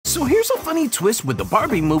So here's a funny twist with the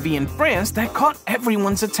Barbie movie in France that caught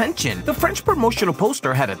everyone's attention. The French promotional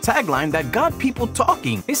poster had a tagline that got people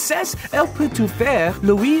talking. It says, Elle peut, tout faire,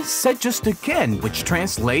 Louis c'est juste Ken, which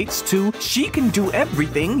translates to, she can do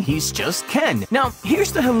everything, he's just Ken. Now,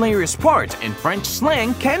 here's the hilarious part. In French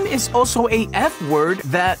slang, Ken is also a F word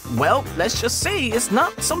that, well, let's just say is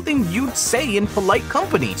not something you'd say in polite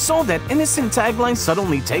company. So that innocent tagline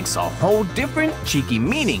suddenly takes a whole different, cheeky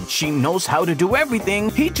meaning. She knows how to do everything,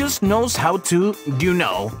 he just knows how to, you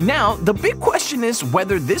know. Now, the big question is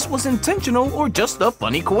whether this was intentional or just a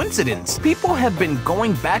funny coincidence. People have been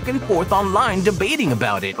going back and forth online debating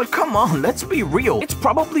about it. But come on, let's be real. It's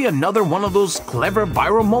probably another one of those clever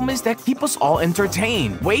viral moments that keep us all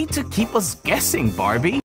entertained. Way to keep us guessing, Barbie.